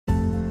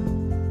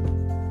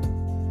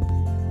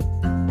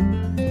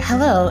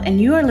Hello, and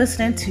you are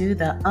listening to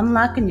the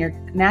Unlocking Your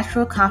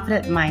Natural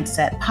Confident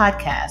Mindset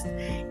podcast.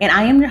 And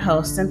I am your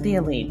host, Cynthia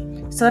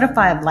Lee,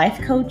 certified life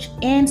coach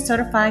and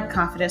certified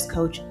confidence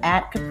coach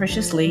at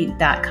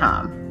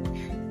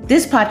capriciously.com.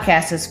 This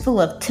podcast is full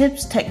of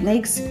tips,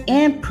 techniques,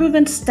 and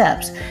proven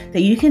steps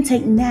that you can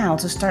take now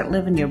to start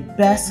living your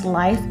best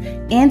life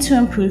and to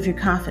improve your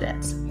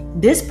confidence.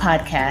 This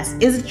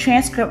podcast is a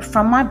transcript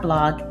from my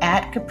blog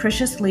at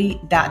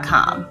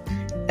capriciously.com.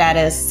 That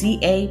is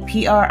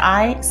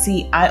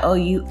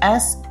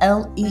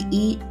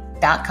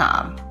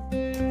capriciouslee.com.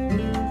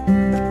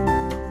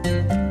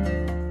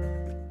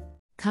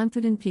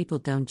 Confident people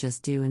don't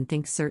just do and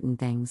think certain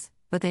things,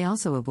 but they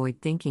also avoid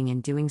thinking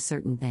and doing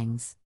certain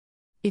things.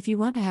 If you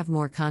want to have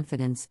more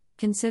confidence,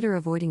 consider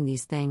avoiding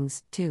these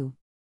things, too.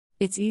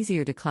 It's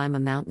easier to climb a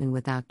mountain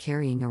without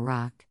carrying a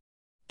rock.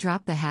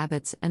 Drop the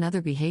habits and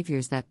other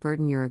behaviors that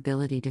burden your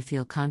ability to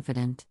feel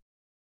confident.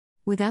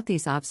 Without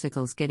these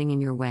obstacles getting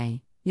in your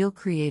way, you'll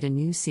create a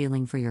new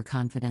ceiling for your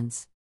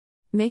confidence.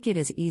 Make it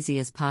as easy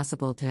as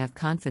possible to have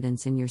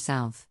confidence in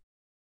yourself.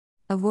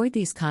 Avoid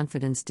these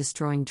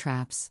confidence-destroying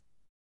traps.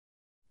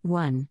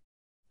 1.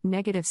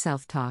 Negative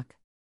self-talk.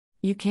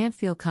 You can't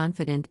feel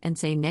confident and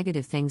say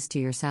negative things to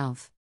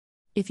yourself.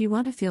 If you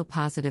want to feel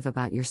positive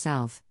about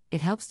yourself,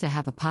 it helps to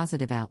have a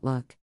positive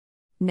outlook.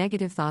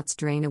 Negative thoughts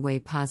drain away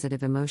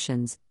positive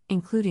emotions,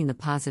 including the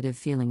positive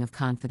feeling of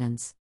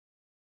confidence.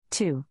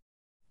 2.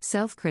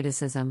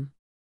 Self-criticism.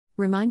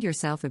 Remind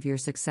yourself of your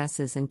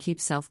successes and keep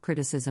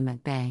self-criticism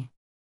at bay.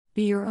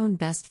 Be your own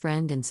best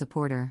friend and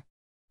supporter.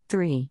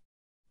 3.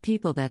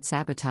 People that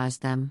sabotage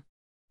them.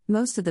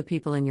 Most of the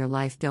people in your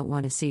life don't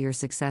want to see your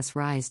success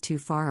rise too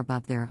far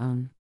above their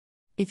own.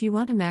 If you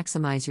want to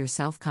maximize your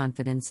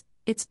self-confidence,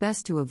 it's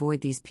best to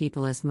avoid these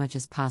people as much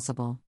as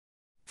possible.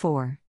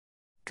 4.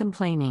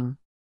 Complaining.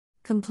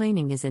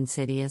 Complaining is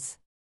insidious.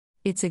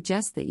 It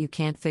suggests that you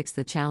can't fix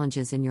the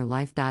challenges in your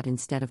life.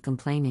 Instead of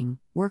complaining,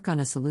 work on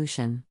a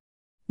solution.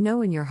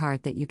 Know in your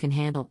heart that you can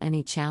handle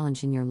any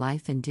challenge in your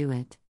life and do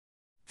it.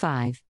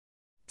 5.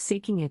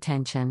 Seeking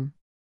attention.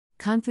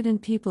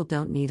 Confident people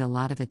don't need a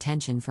lot of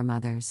attention from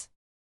others.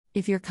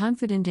 If you're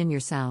confident in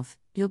yourself,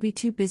 you'll be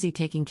too busy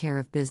taking care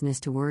of business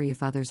to worry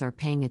if others are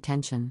paying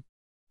attention.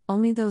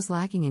 Only those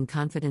lacking in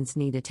confidence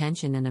need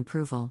attention and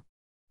approval.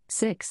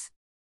 6.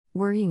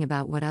 Worrying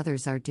about what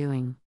others are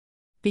doing.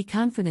 Be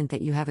confident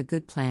that you have a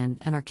good plan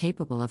and are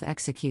capable of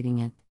executing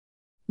it.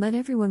 Let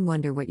everyone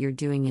wonder what you're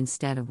doing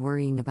instead of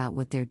worrying about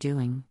what they're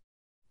doing.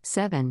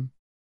 7.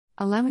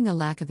 Allowing a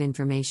lack of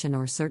information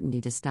or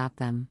certainty to stop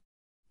them.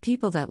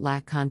 People that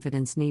lack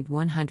confidence need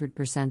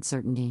 100%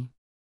 certainty.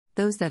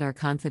 Those that are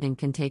confident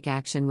can take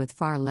action with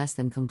far less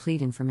than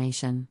complete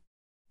information.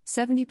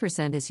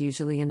 70% is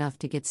usually enough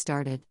to get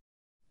started.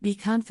 Be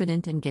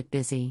confident and get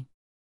busy.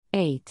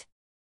 8.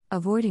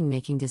 Avoiding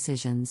making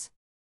decisions.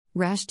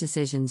 Rash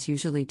decisions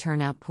usually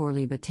turn out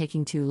poorly, but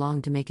taking too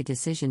long to make a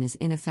decision is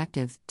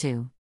ineffective,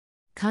 too.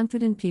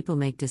 Confident people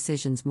make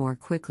decisions more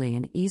quickly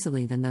and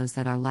easily than those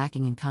that are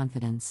lacking in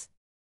confidence.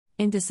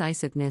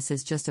 Indecisiveness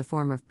is just a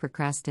form of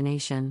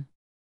procrastination.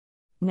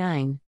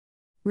 9.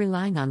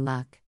 Relying on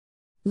luck.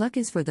 Luck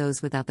is for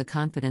those without the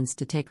confidence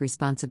to take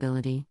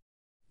responsibility.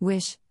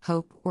 Wish,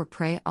 hope, or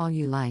pray all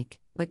you like,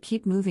 but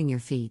keep moving your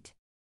feet.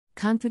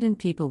 Confident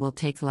people will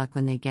take luck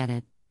when they get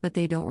it, but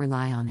they don't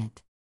rely on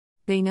it.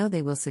 They know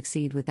they will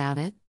succeed without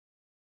it.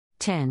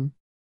 10.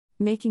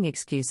 Making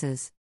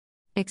excuses.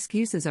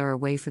 Excuses are a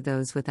way for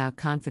those without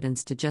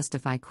confidence to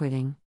justify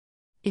quitting.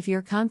 If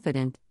you're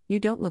confident, you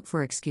don't look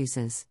for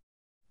excuses.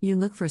 You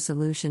look for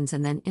solutions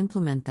and then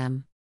implement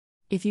them.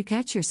 If you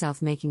catch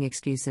yourself making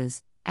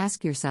excuses,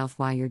 ask yourself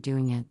why you're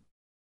doing it.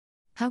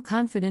 How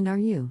confident are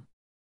you?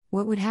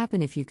 What would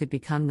happen if you could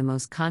become the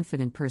most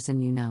confident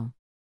person you know?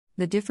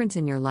 The difference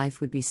in your life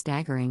would be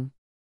staggering.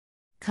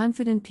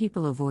 Confident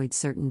people avoid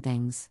certain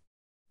things.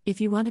 If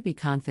you want to be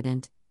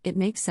confident, it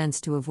makes sense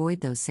to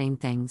avoid those same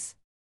things.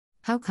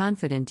 How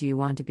confident do you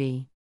want to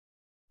be?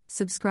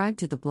 Subscribe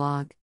to the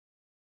blog.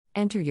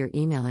 Enter your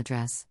email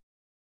address.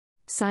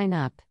 Sign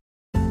up.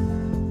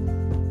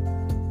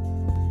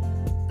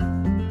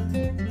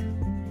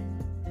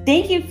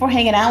 Thank you for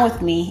hanging out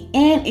with me.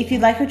 And if you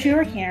like what you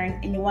are hearing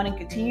and you want to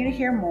continue to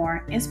hear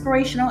more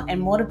inspirational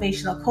and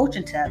motivational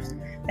coaching tips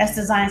that's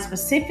designed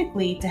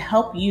specifically to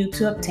help you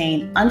to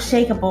obtain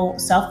unshakable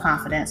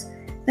self-confidence,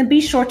 then be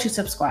sure to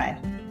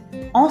subscribe.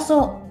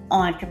 Also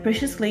on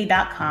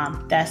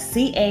capriciously.com, that's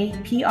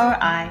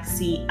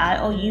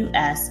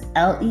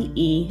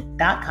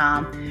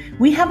capriciouslee.com,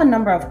 we have a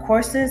number of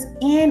courses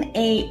and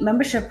a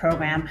membership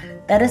program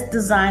that is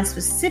designed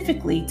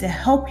specifically to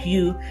help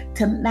you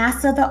to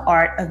master the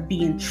art of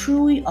being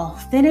truly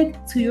authentic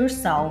to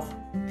yourself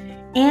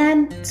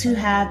and to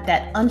have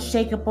that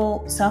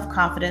unshakable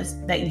self-confidence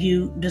that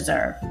you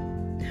deserve.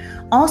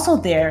 Also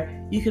there,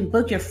 you can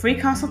book your free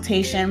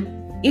consultation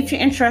if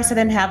you're interested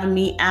in having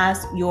me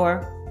as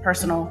your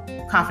personal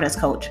confidence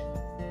coach.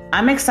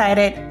 I'm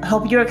excited. I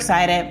hope you're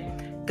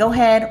excited. Go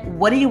ahead.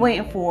 What are you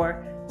waiting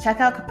for? Check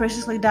out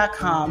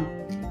capriciously.com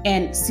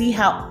and see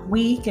how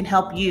we can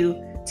help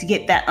you to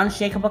get that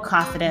unshakable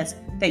confidence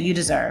that you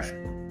deserve.